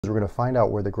we're going to find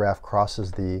out where the graph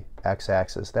crosses the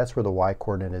x-axis. That's where the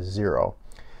y-coordinate is 0.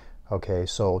 Okay,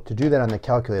 so to do that on the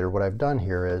calculator, what I've done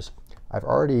here is I've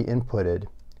already inputted,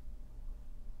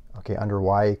 okay, under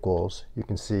y equals, you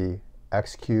can see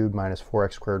x cubed minus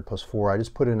 4x squared plus 4. I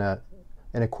just put in an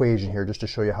equation here just to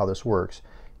show you how this works.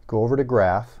 Go over to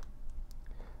graph,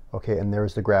 okay, and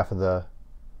there's the graph of the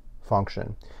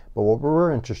function. But what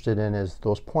we're interested in is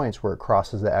those points where it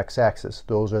crosses the x-axis.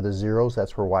 Those are the zeros.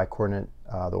 That's where y-coordinate,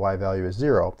 the y value is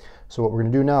 0. So what we're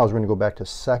going to do now is we're going to go back to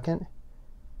second,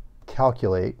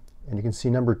 calculate, and you can see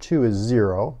number 2 is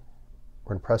 0. We're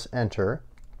going to press enter.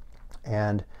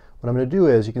 And what I'm going to do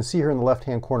is, you can see here in the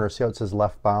left-hand corner, see how it says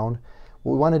left bound?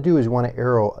 What we want to do is we want to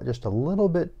arrow just a little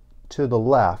bit to the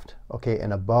left, okay,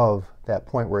 and above that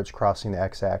point where it's crossing the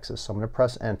x-axis. So I'm going to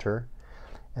press enter.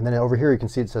 And then over here you can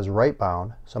see it says right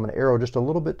bound. So I'm going to arrow just a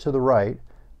little bit to the right,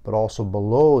 but also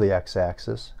below the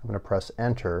x-axis. I'm going to press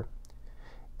enter.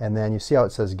 And then you see how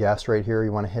it says guess right here.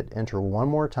 You want to hit enter one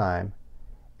more time.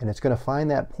 And it's going to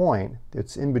find that point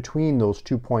that's in between those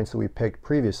 2 points that we picked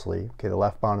previously, okay, the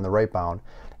left bound and the right bound.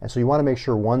 And so you want to make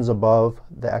sure one's above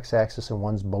the x-axis and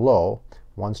one's below.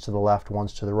 One's to the left,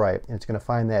 one's to the right. And it's going to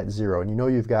find that 0. And you know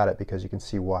you've got it because you can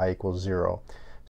see y equals 0.